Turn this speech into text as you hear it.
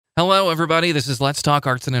Hello, everybody. This is Let's Talk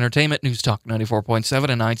Arts and Entertainment, News Talk 94.7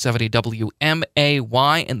 and 970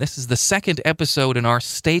 WMAY, and this is the second episode in our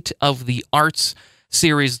State of the Arts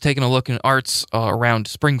series, taking a look at arts around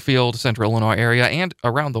Springfield, Central Illinois area, and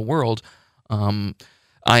around the world.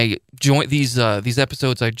 I join these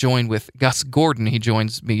episodes. I join with Gus Gordon. He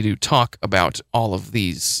joins me to talk about all of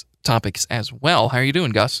these topics as well. How are you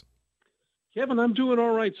doing, Gus? Kevin, I'm doing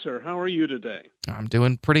all right, sir. How are you today? I'm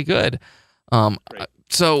doing pretty good. Great.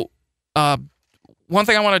 So, one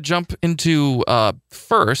thing I want to jump into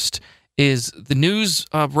first is the news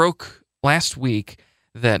broke last week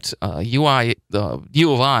that the U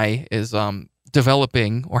of I is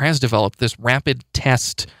developing or has developed this rapid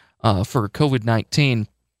test for COVID-19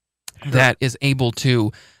 that is able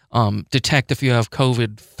to detect if you have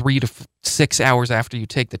COVID 3 to 6 hours after you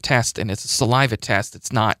take the test, and it's a saliva test.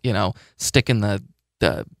 It's not, sticking the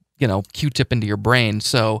Q-tip into your brain.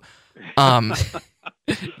 So,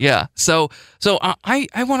 yeah. So I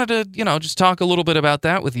wanted to, just talk a little bit about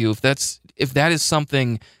that with you. If that is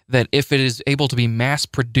something that, if it is able to be mass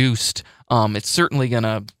produced, it's certainly going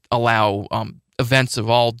to allow events of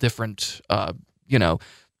all different,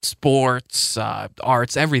 sports,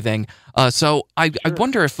 arts, everything. So I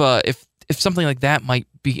wonder if something like that might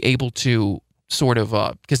be able to sort of,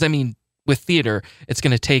 because with theater, it's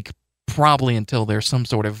going to take probably until there's some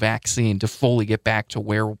sort of vaccine to fully get back to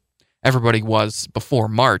where everybody was before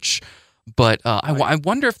March. But I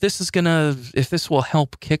wonder if this will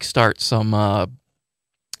help kickstart some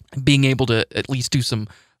being able to at least do some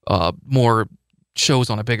more shows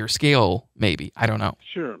on a bigger scale. Maybe, I don't know.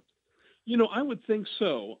 Sure. I would think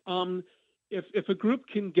so. If a group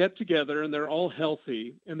can get together and they're all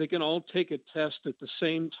healthy and they can all take a test at the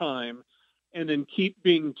same time and then keep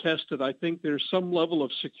being tested, I think there's some level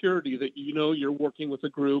of security that you're working with a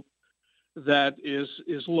group that is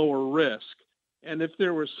lower risk. And if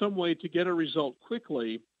there was some way to get a result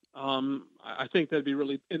quickly, I think that'd be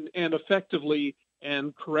really, and effectively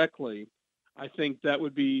and correctly, I think that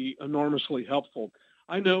would be enormously helpful.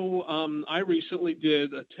 I know I recently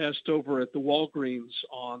did a test over at the Walgreens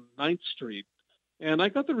on 9th Street, and I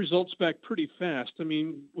got the results back pretty fast.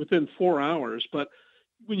 Within 4 hours. But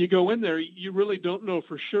when you go in there, you really don't know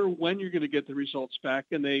for sure when you're going to get the results back.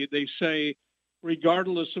 And they say,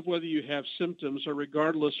 regardless of whether you have symptoms or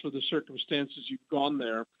regardless of the circumstances you've gone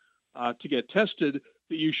there to get tested,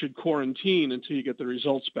 that you should quarantine until you get the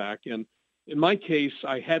results back. And in my case,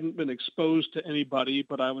 I hadn't been exposed to anybody,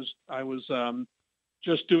 but I was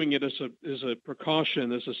just doing it as a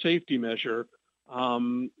precaution, as a safety measure,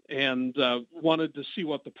 and wanted to see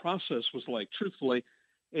what the process was like, truthfully.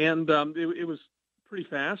 And it was pretty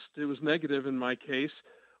fast. It was negative in my case.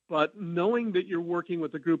 But knowing that you're working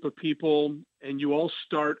with a group of people and you all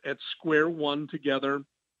start at square one together,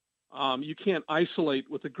 you can't isolate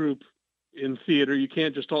with a group in theater. You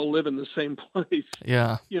can't just all live in the same place,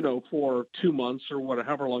 for 2 months or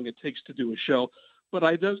however long it takes to do a show. But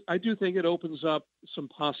I do think it opens up some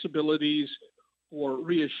possibilities for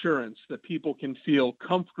reassurance that people can feel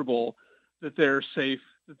comfortable that they're safe,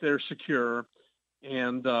 that they're secure,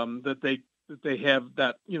 and that they have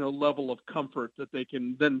that level of comfort that they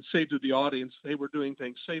can then say to the audience, "Hey, we're doing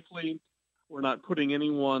things safely. We're not putting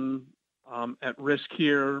anyone at risk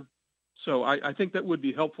here." So I think that would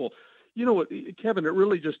be helpful. You know what, Kevin? It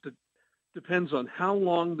really just depends on how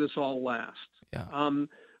long this all lasts. Yeah.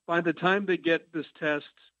 By the time they get this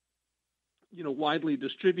test, widely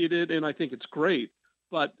distributed, and I think it's great,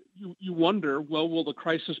 but you wonder, well, will the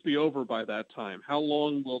crisis be over by that time? How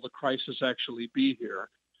long will the crisis actually be here?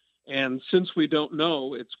 And since we don't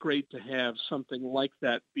know, it's great to have something like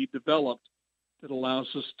that be developed that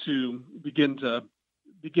allows us to begin to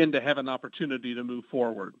have an opportunity to move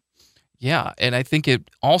forward. Yeah, and I think it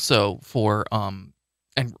also for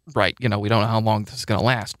and right, we don't know how long this is going to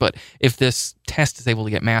last, but if this test is able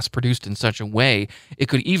to get mass produced in such a way, it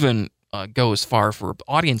could even go as far for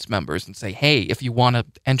audience members and say, hey, if you want to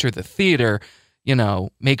enter the theater,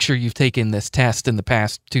 make sure you've taken this test in the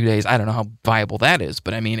past 2 days. I don't know how viable that is,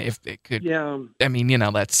 but if it could,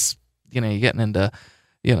 that's, you're getting into,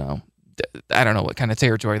 I don't know what kind of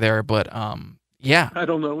territory there, but yeah. I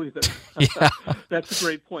don't know either. Yeah. That's a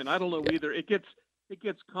great point. I don't know either. It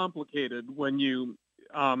gets complicated when you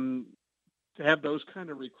to have those kind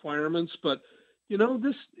of requirements. But,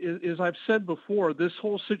 this is, as I've said before, this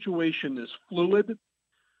whole situation is fluid.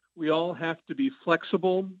 We all have to be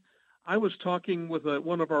flexible. I was talking with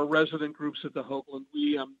one of our resident groups at the Hoagland.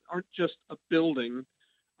 We aren't just a building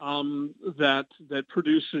that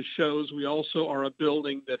produces shows. We also are a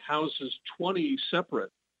building that houses 20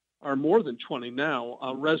 separate, or more than 20 now,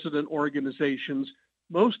 resident organizations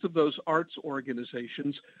most of those arts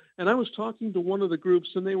organizations. And I was talking to one of the groups,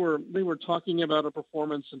 and they were talking about a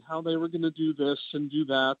performance and how they were going to do this and do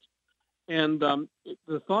that. And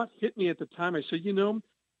the thought hit me at the time. I said,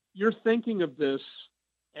 you're thinking of this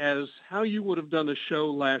as how you would have done a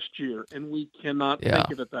show last year, and we cannot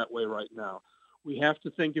think of it that way right now. We have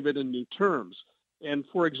to think of it in new terms. And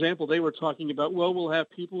for example, they were talking about, well, we'll have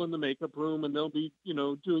people in the makeup room, and they'll be,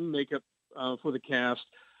 doing makeup for the cast.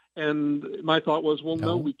 And my thought was, well,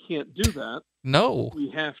 no, we can't do that. No. We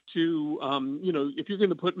have to, if you're going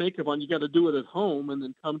to put makeup on, you got to do it at home and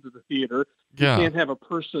then come to the theater. Yeah. You can't have a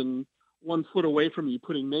person 1 foot away from you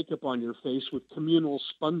putting makeup on your face with communal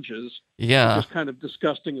sponges. Yeah. Which is kind of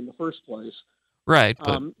disgusting in the first place. Right.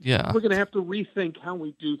 But, we're going to have to rethink how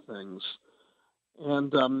we do things.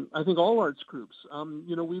 And I think all arts groups,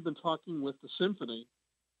 we've been talking with the symphony,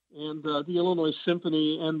 and the Illinois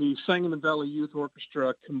Symphony and the Sangamon Valley Youth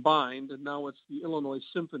Orchestra combined, and now it's the Illinois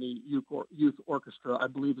Symphony Youth Orchestra, I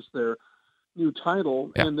believe is their new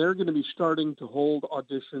title, and they're going to be starting to hold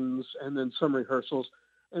auditions and then some rehearsals.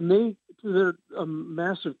 And they, to their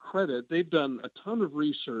massive credit, they've done a ton of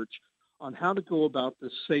research on how to go about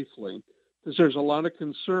this safely, because there's a lot of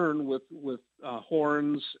concern with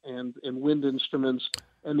horns and wind instruments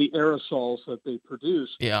and the aerosols that they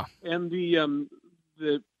produce. Yeah. And the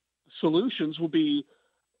solutions will be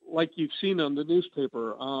like you've seen on the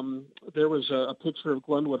newspaper. There was a picture of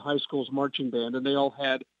Glenwood High School's marching band, and they all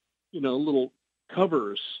had, little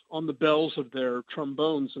covers on the bells of their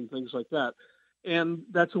trombones and things like that. And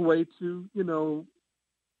that's a way to,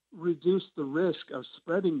 reduce the risk of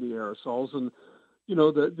spreading the aerosols. And,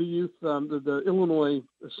 the youth, the Illinois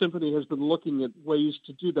Symphony has been looking at ways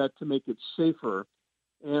to do that to make it safer.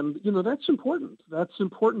 And, that's important. That's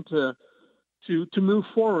important to move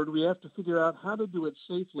forward. We have to figure out how to do it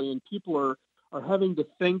safely, and people are having to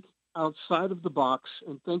think outside of the box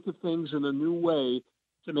and think of things in a new way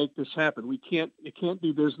to make this happen. It can't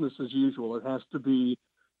be business as usual. It has to be,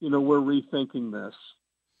 we're rethinking this.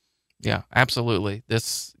 Yeah, absolutely.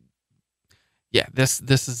 This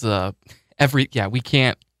is we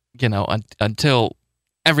can't, until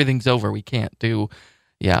everything's over, we can't do,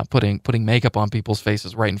 putting makeup on people's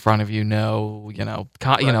faces right in front of you. No,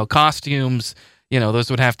 costumes, those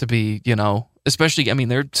would have to be, especially,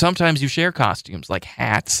 there sometimes you share costumes like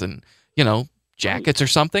hats and, jackets or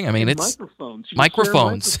something. It's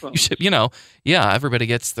microphones. You should, everybody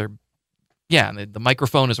gets their, the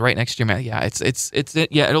microphone is right next to your mouth. Yeah,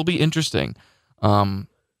 it'll be interesting.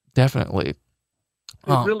 Definitely.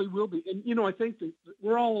 It really will be. And, I think that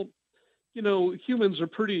we're all, humans are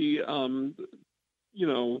pretty,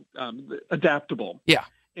 adaptable. Yeah.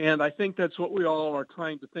 And I think that's what we all are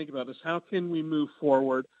trying to think about is how can we move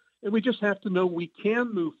forward? And we just have to know we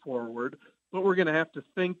can move forward, but we're going to have to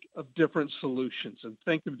think of different solutions and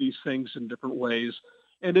think of these things in different ways.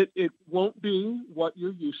 And it won't be what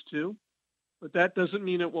you're used to, but that doesn't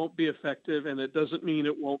mean it won't be effective, and it doesn't mean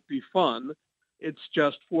it won't be fun. It's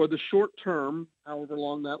just for the short term, however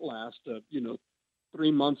long that lasts,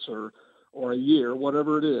 3 months or a year,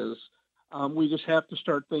 whatever it is. We just have to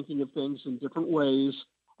start thinking of things in different ways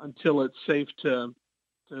until it's safe to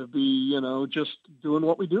be, just doing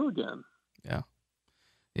what we do again. Yeah.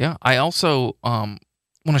 Yeah. I also want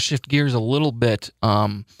to shift gears a little bit.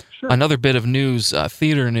 Sure. Another bit of news,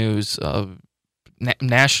 theater news,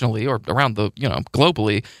 nationally or around the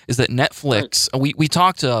globally, is that Netflix. Right. We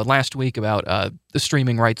talked last week about the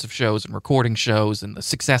streaming rights of shows and recording shows and the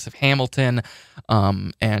success of Hamilton,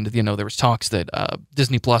 and there was talks that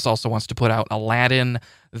Disney Plus also wants to put out Aladdin.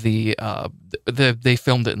 They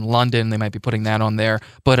filmed it in London. They might be putting that on there,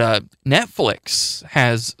 but Netflix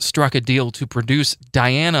has struck a deal to produce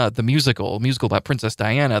Diana the musical about Princess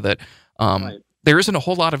Diana. That right. There isn't a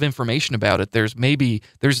whole lot of information about it. There's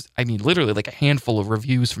literally like a handful of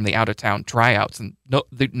reviews from the out-of-town tryouts, and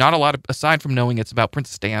not a lot of, aside from knowing it's about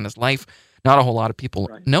Princess Diana's life, not a whole lot of people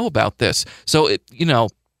know about this. So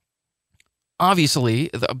obviously,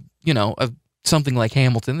 something like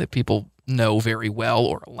Hamilton that people know very well,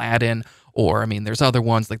 or Aladdin, or there's other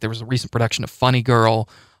ones, like there was a recent production of Funny Girl.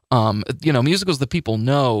 Musicals that people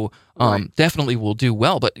know definitely will do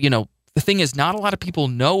well, but the thing is, not a lot of people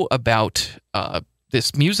know about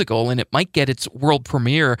this musical, and it might get its world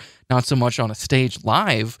premiere not so much on a stage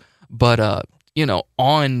live, but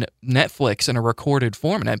on Netflix in a recorded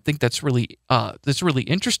form. And I think that's really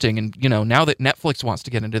interesting. And now that Netflix wants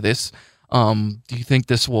to get into this, do you think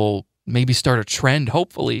this will maybe start a trend,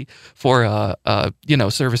 hopefully, for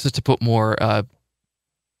services to put more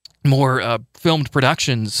filmed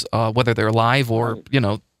productions, whether they're live or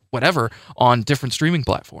whatever, on different streaming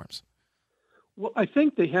platforms? Well, I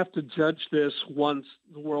think they have to judge this once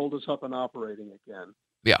the world is up and operating again.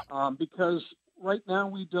 Yeah. Because right now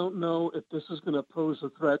we don't know if this is going to pose a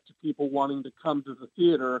threat to people wanting to come to the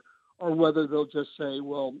theater, or whether they'll just say,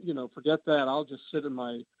 well, forget that. I'll just sit in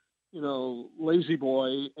my, lazy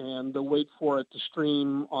boy and wait for it to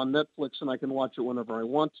stream on Netflix, and I can watch it whenever I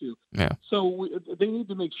want to. Yeah. So they need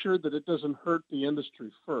to make sure that it doesn't hurt the industry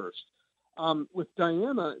first. With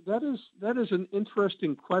Diana, that is an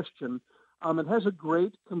interesting question. It has a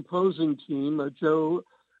great composing team, Joe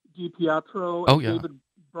DiPietro and David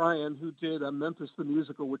Bryan, who did Memphis the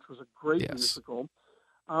Musical, which was a great musical.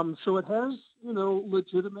 So it has,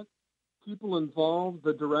 legitimate people involved.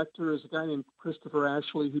 The director is a guy named Christopher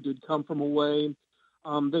Ashley, who did Come From Away.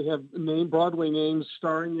 They have Broadway names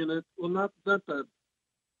starring in it. Well,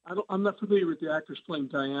 I'm not familiar with the actors playing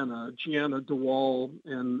Diana. Gianna DeWall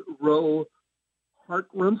and Ro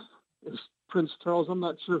Hartranft is Prince Charles. I'm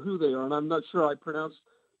not sure who they are, and I'm not sure I pronounced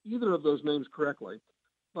either of those names correctly.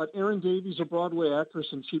 But Erin Davies, a Broadway actress,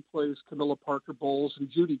 and she plays Camilla Parker Bowles. And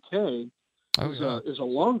Judy Kaye is a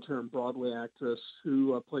long-term Broadway actress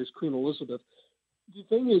who plays Queen Elizabeth. The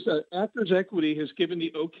thing is, Actors Equity has given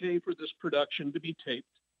the okay for this production to be taped.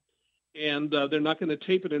 And they're not going to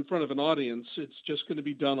tape it in front of an audience. It's just going to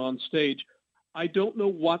be done on stage. I don't know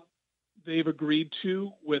what they've agreed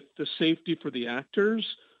to with the safety for the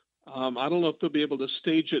actors. I don't know if they'll be able to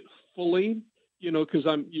stage it fully, because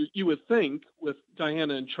you would think with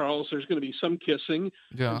Diana and Charles, there's going to be some kissing.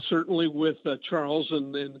 Yeah. And certainly with Charles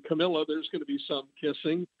and Camilla, there's going to be some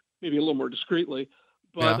kissing, maybe a little more discreetly.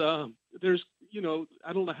 But there's,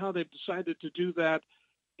 I don't know how they've decided to do that.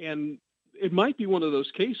 And it might be one of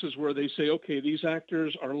those cases where they say, okay, these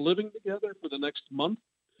actors are living together for the next month,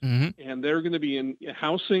 and they're going to be in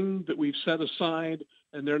housing that we've set aside,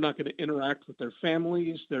 and they're not going to interact with their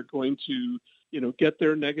families. They're going to, get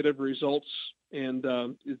their negative results and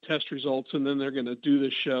test results, and then they're going to do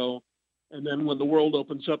this show. And then when the world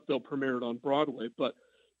opens up, they'll premiere it on Broadway. But,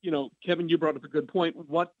 Kevin, you brought up a good point.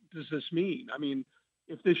 What does this mean? I mean,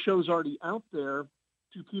 if this show's already out there,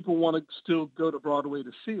 do people want to still go to Broadway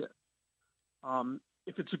to see it?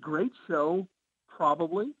 If it's a great show,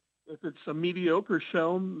 probably. If it's a mediocre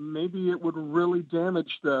show, maybe it would really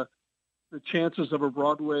damage the chances of a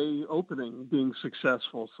Broadway opening being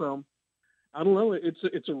successful. So I don't know.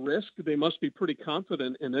 It's a risk. They must be pretty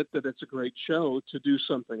confident in it that it's a great show to do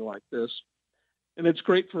something like this. And it's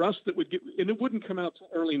great for us and it wouldn't come out till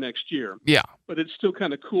early next year. Yeah. But it's still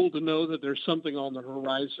kind of cool to know that there's something on the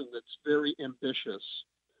horizon that's very ambitious.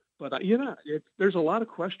 But, there's a lot of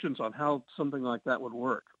questions on how something like that would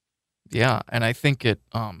work. Yeah, and I think it,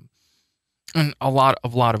 and a lot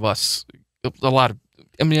of us,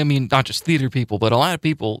 I mean, not just theater people, but a lot of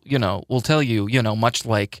people, will tell you, much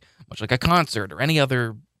like a concert or any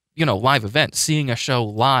other, live event, seeing a show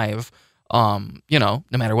live, no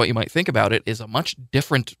matter what you might think about it, is a much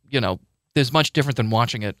different, is much different than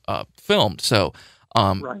watching it filmed. So,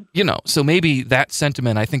 right. So maybe that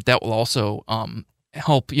sentiment, I think that will also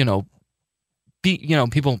help,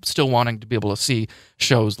 people still wanting to be able to see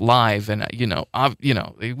shows live. And,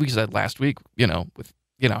 we said last week, with,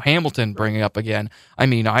 Hamilton bringing up again. I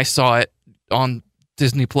mean, I saw it on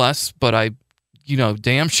Disney Plus, but I,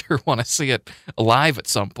 damn sure want to see it live at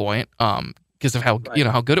some point because of how,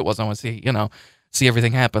 how good it was. I want to see, see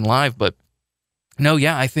everything happen live. But no,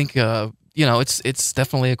 yeah, I think, it's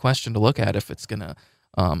definitely a question to look at if it's going to,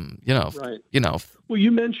 right. Well,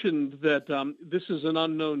 you mentioned that this is an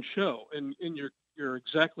unknown show, and you're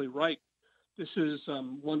exactly right. This is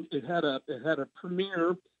one. It had a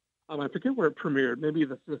premiere. I forget where it premiered. Maybe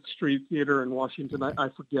the Fifth Street Theater in Washington. I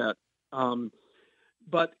forget.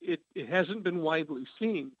 But it hasn't been widely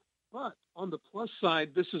seen. But on the plus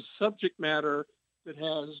side, this is subject matter that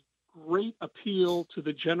has great appeal to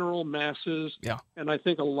the general masses. Yeah. And I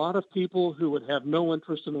think a lot of people who would have no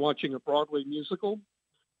interest in watching a Broadway musical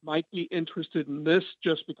might be interested in this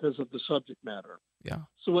just because of the subject matter. Yeah.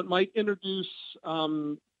 So it might introduce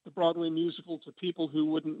the Broadway musical to people who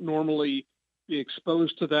wouldn't normally be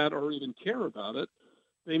exposed to that or even care about it.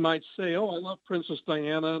 They might say, "Oh, I love Princess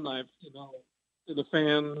Diana, and I've been a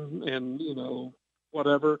fan, and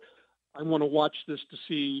whatever. I want to watch this to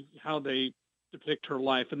see how they depict her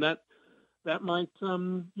life," and that might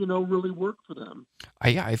really work for them.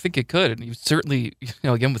 I think it could, and you certainly,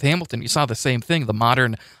 again with Hamilton, you saw the same thing. The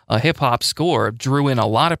modern hip hop score drew in a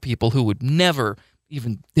lot of people who would never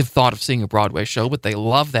even have thought of seeing a Broadway show, but they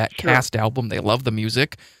love that cast album. They love the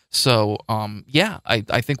music. So,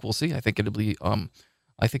 I think we'll see. I think it'll be,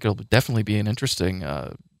 definitely be an interesting,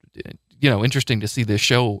 interesting to see this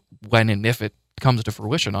show when and if it comes to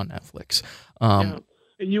fruition on Netflix.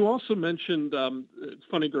 And you also mentioned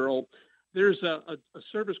Funny Girl. There's a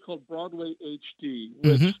service called Broadway HD,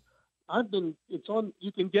 which Hmm. it's on,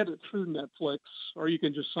 you can get it through Netflix or you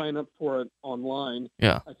can just sign up for it online.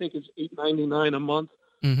 Yeah. I think it's $8.99 a month,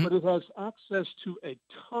 Hmm. but it has access to a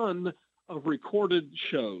ton of recorded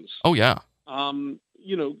shows. Oh yeah.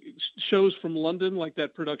 Shows from London, like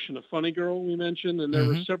that production of Funny Girl we mentioned, and there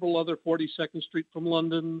were Hmm. several other 42nd Street from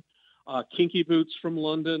London, Kinky Boots from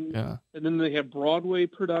London, Yeah. and then they have Broadway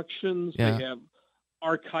productions. They Yeah. have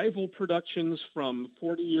archival productions from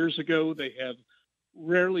 40 years ago. They have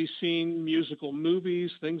rarely seen musical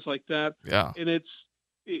movies, things like that, Yeah. and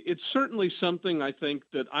it's certainly something I think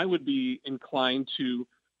that I would be inclined to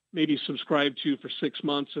maybe subscribe to for 6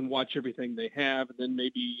 months and watch everything they have, and then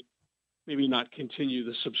maybe not continue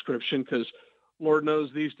the subscription because Lord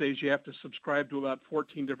knows these days you have to subscribe to about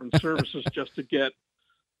 14 different services just to get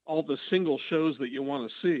all the single shows that you want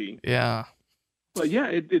to see. Yeah. But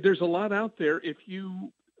yeah, there's a lot out there. If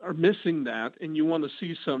you are missing that and you want to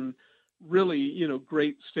see some really,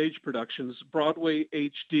 great stage productions, Broadway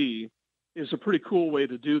HD is a pretty cool way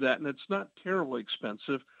to do that. And it's not terribly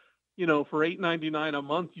expensive. For $8.99 a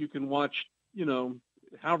month, you can watch,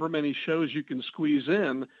 however many shows you can squeeze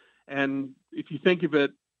in. And if you think of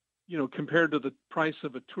it, compared to the price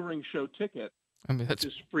of a touring show ticket, I mean, which that's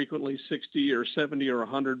is frequently 60 or 70 or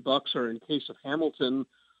 $100, or in case of Hamilton,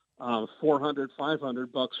 400,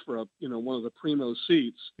 $500 for one of the primo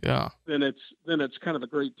seats, yeah. then it's kind of a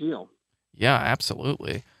great deal. Yeah.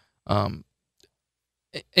 Absolutely. Um,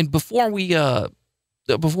 and before we head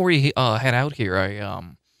out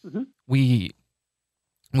here, Hmm. we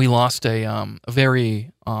we lost a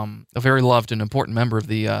very loved and important member of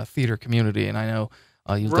the theater community, and I know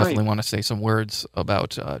you Right, definitely want to say some words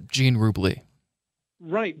about Gene Rubly.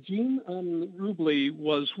 right. Gene Rubly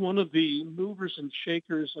was one of the movers and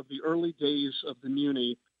shakers of the early days of the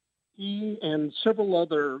Muni. He and several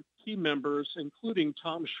other key members, including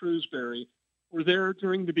Tom Shrewsbury, were there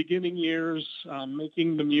during the beginning years,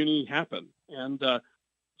 making the Muni happen. And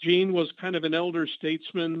Gene was kind of an elder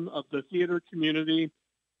statesman of the theater community.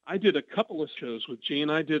 I did a couple of shows with Gene.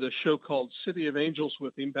 I did a show called City of Angels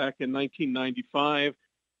with him back in 1995,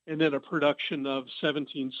 and then a production of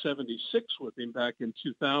 1776 with him back in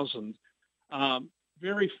 2000. Um,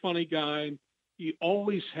 Very funny guy. He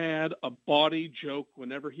always had a bawdy joke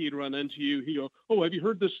whenever he'd run into you. He'd go, "Oh, have you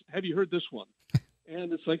heard this? Have you heard this one?"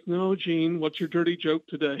 And it's like, "No, Gene, what's your dirty joke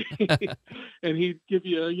today?" And he'd give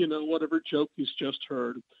you, whatever joke he's just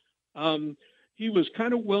heard. Um, he was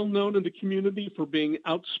kind of well known in the community for being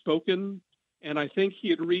outspoken, and I think he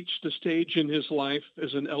had reached a stage in his life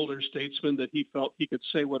as an elder statesman that he felt he could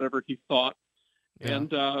say whatever he thought, Yeah. and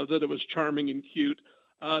that it was charming and cute.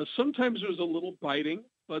 Sometimes it was a little biting,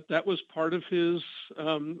 but that was part of his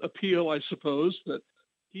appeal, I suppose. That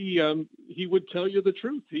he would tell you the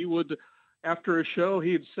truth. He would, after a show,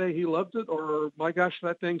 he'd say he loved it, or my gosh,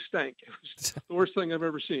 that thing stank. It was the worst thing I've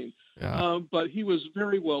ever seen. Yeah. But he was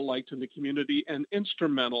very well liked in the community and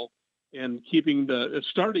instrumental in keeping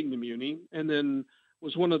starting the Muni, and then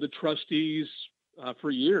was one of the trustees for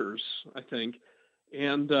years, I think,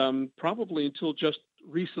 and probably until just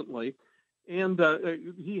recently. And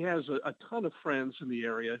he has a ton of friends in the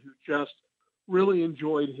area who just really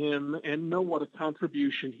enjoyed him and know what a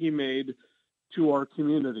contribution he made to our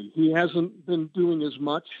community. He hasn't been doing as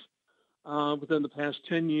much within the past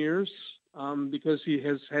 10 years because he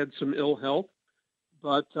has had some ill health,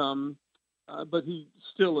 but he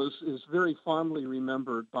still is very fondly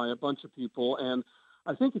remembered by a bunch of people. And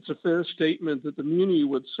I think it's a fair statement that the Muni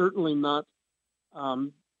would certainly not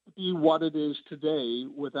um, be what it is today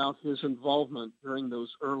without his involvement during those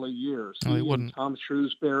early years. No, they He and wouldn't. Tom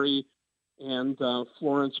Shrewsbury and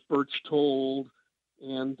Florence Birchtold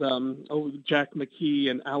and Jack McKee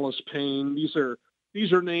and Alice Payne. These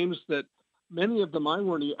are names that many of them I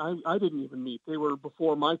didn't even meet. They were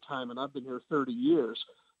before my time, and I've been here 30 years.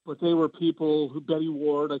 But they were people who Betty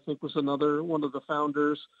Ward, I think, was another one of the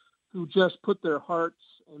founders, who just put their hearts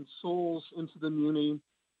and souls into the Muni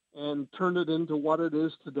and turned it into what it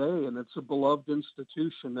is today. And it's a beloved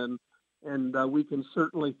institution. And we can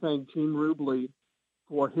certainly thank Gene Rubly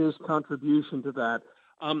for his contribution to that.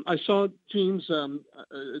 I saw Gene's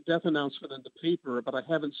death announcement in the paper, but I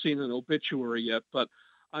haven't seen an obituary yet. But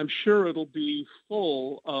I'm sure it'll be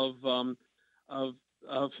full of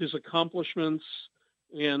of his accomplishments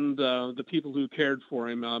and the people who cared for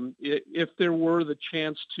him. If there were the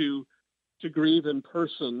chance to grieve in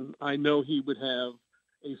person, I know he would have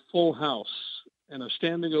a full house and a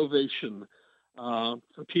standing ovation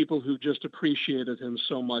for people who just appreciated him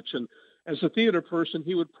so much. And as a theater person,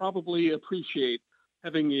 he would probably appreciate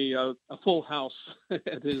having a full house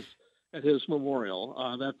at his memorial.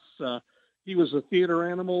 He was a theater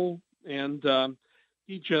animal, and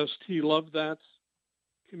he loved that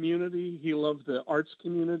community. He loved the arts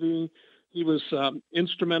community. He was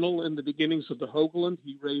instrumental in the beginnings of the Hoagland.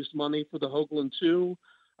 He raised money for the Hoagland too.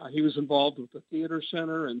 He was involved with the theater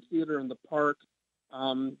center and theater in the park.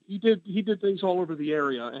 He did things all over the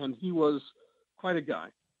area, and he was quite a guy.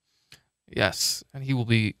 Yes, and he will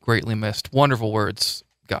be greatly missed. Wonderful words,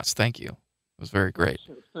 Gus. Thank you. It was very great.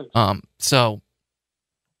 So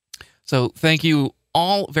thank you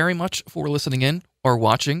all very much for listening in or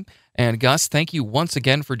watching. And Gus, thank you once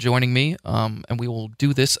again for joining me. And we will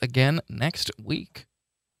do this again next week.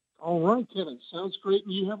 All right, Kevin. Sounds great.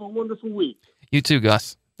 And you have a wonderful week. You too,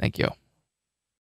 Gus. Thank you.